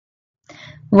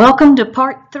Welcome to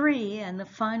part 3 and the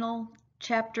final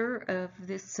chapter of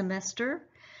this semester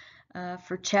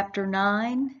for chapter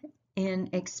 9 in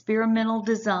experimental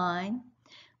design.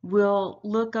 We'll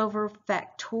look over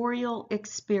factorial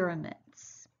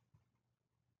experiments.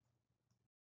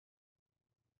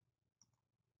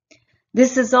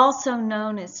 This is also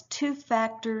known as two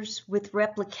factors with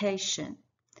replication.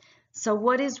 So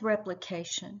what is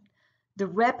replication? The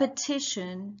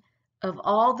repetition of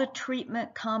all the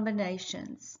treatment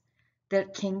combinations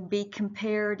that can be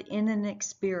compared in an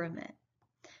experiment.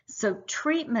 So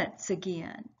treatments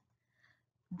again,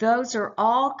 those are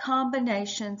all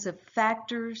combinations of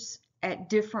factors at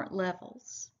different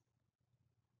levels.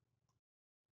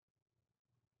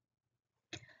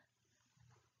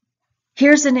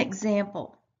 Here's an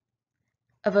example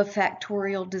of a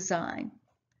factorial design.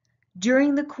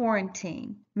 During the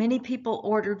quarantine, many people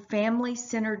ordered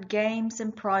family-centered games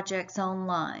and projects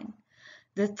online.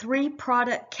 The three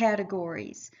product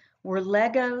categories were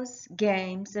Legos,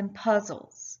 games, and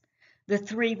puzzles. The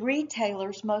three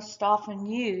retailers most often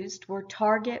used were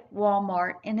Target,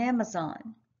 Walmart, and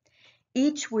Amazon.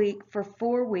 Each week for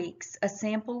 4 weeks, a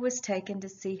sample was taken to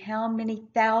see how many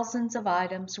thousands of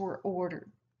items were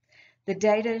ordered. The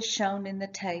data is shown in the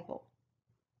table.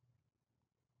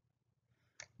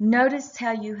 Notice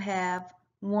how you have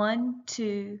 1,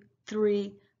 2,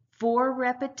 3, 4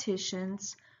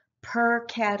 repetitions per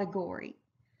category.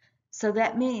 So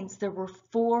that means there were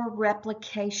 4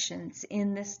 replications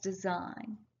in this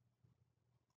design.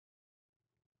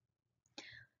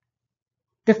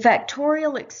 The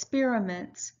factorial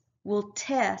experiments will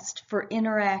test for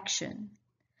interaction.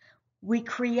 We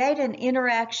create an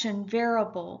interaction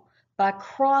variable by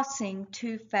crossing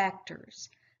two factors,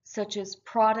 such as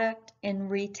product and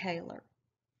retailer.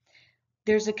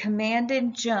 There's a command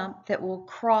in jump that will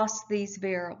cross these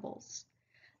variables.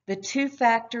 The two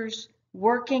factors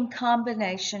work in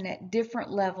combination at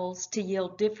different levels to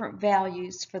yield different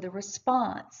values for the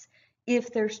response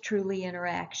if there's truly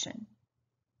interaction.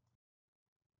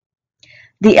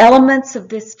 The elements of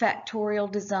this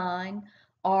factorial design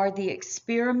are the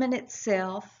experiment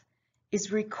itself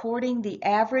is recording the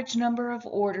average number of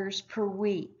orders per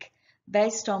week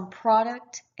based on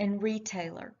product and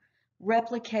retailer,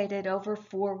 replicated over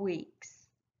 4 weeks.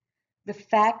 The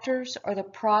factors are the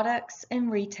products and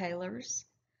retailers.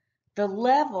 The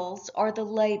levels are the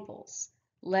labels,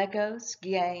 Legos,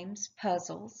 games,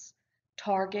 puzzles,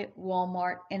 Target,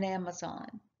 Walmart, and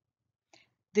Amazon.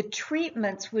 The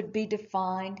treatments would be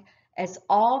defined as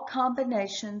all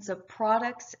combinations of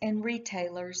products and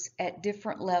retailers at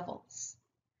different levels.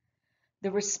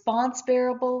 The response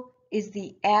variable is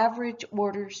the average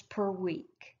orders per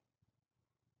week.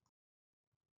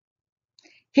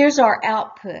 Here's our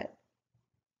output.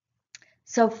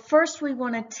 So first we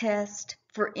want to test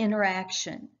for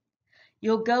interaction.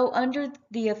 You'll go under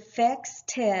the effects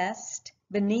test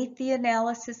beneath the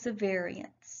analysis of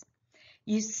variance.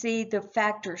 You see the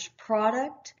factors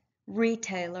product,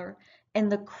 retailer,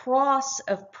 and the cross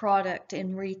of product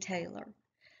and retailer.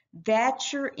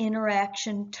 That's your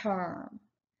interaction term.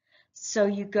 So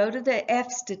you go to the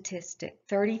F statistic,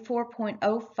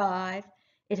 34.05.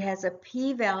 It has a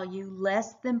p-value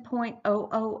less than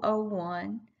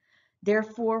 0.0001.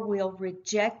 Therefore, we'll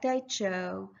reject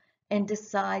HO and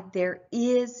decide there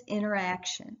is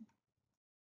interaction.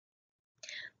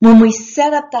 When we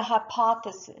set up the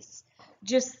hypothesis,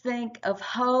 just think of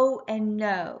HO and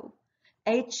no.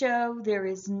 HO, there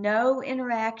is no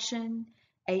interaction.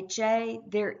 HA,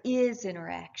 there is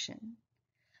interaction.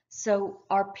 So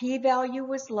our p-value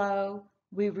was low,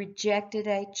 we rejected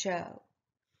HO.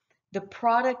 The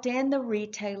product and the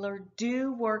retailer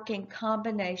do work in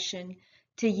combination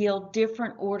to yield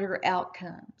different order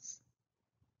outcomes.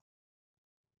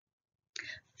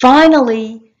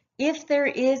 Finally, if there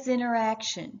is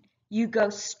interaction, you go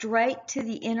straight to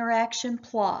the interaction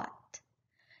plot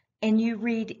and you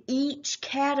read each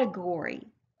category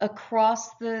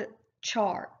across the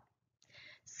chart.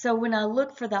 So when I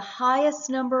look for the highest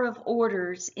number of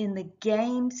orders in the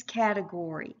games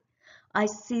category, I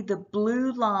see the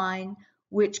blue line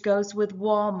which goes with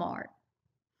Walmart.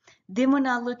 Then when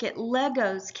I look at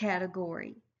Legos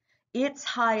category, its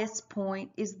highest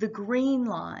point is the green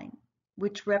line,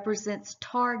 which represents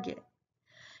Target.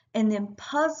 And then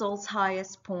puzzles'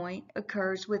 highest point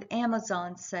occurs with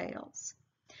Amazon sales.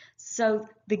 So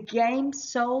the games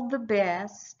sold the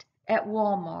best at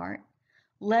Walmart,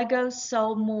 Legos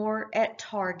sold more at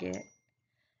Target,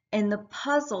 and the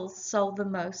puzzles sold the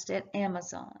most at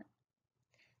Amazon.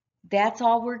 That's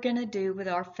all we're going to do with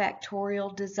our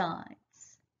factorial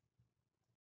designs.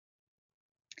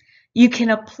 You can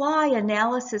apply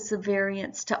analysis of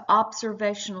variance to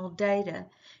observational data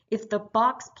if the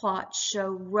box plots show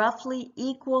roughly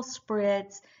equal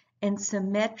spreads and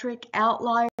symmetric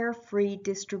outlier-free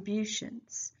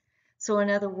distributions. So in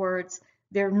other words,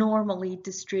 they're normally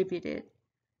distributed.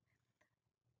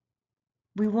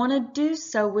 We want to do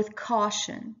so with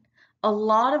caution. A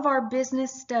lot of our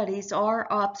business studies are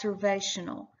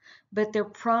observational, but they're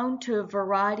prone to a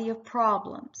variety of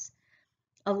problems.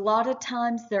 A lot of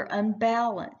times they're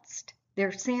unbalanced.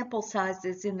 Their sample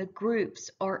sizes in the groups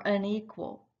are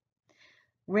unequal.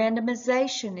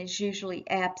 Randomization is usually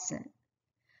absent.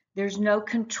 There's no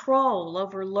control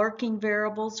over lurking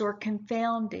variables or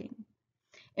confounding.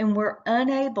 And we're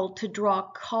unable to draw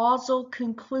causal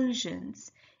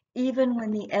conclusions even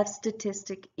when the F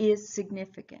statistic is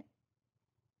significant.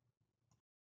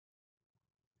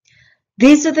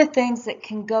 These are the things that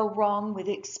can go wrong with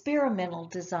experimental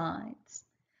designs.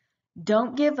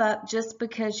 Don't give up just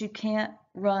because you can't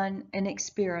run an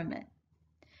experiment.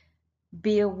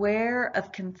 Be aware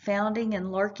of confounding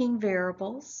and lurking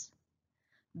variables.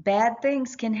 Bad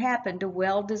things can happen to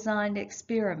well-designed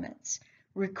experiments.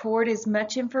 Record as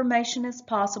much information as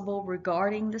possible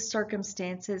regarding the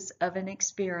circumstances of an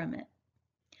experiment.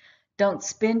 Don't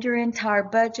spend your entire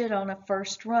budget on a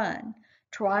first run.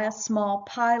 Try a small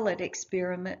pilot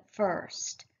experiment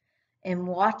first. And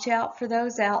watch out for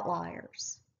those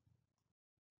outliers.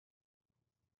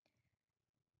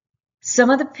 Some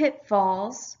of the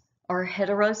pitfalls are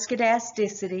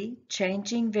heteroscedasticity,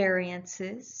 changing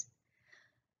variances.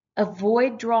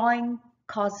 Avoid drawing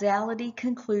causality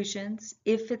conclusions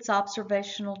if it's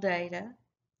observational data.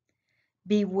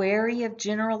 Be wary of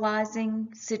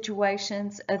generalizing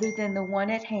situations other than the one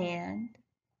at hand.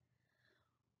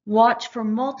 Watch for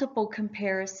multiple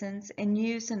comparisons and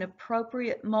use an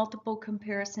appropriate multiple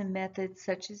comparison method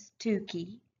such as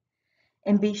Tukey.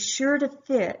 And be sure to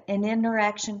fit an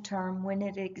interaction term when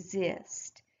it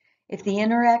exists. If the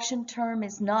interaction term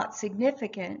is not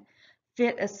significant,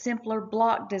 fit a simpler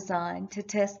block design to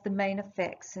test the main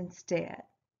effects instead.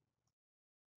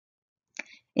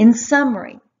 In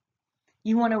summary,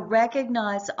 you want to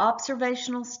recognize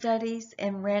observational studies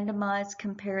and randomized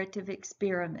comparative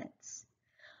experiments.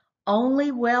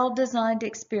 Only well-designed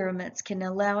experiments can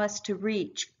allow us to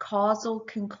reach causal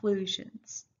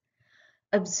conclusions.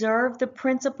 Observe the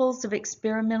principles of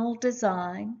experimental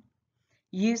design.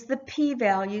 Use the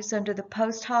p-values under the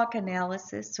post hoc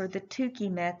analysis or the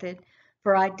Tukey method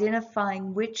for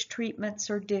identifying which treatments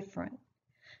are different.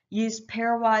 Use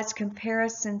pairwise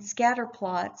comparison scatter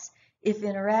plots if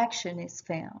interaction is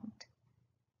found.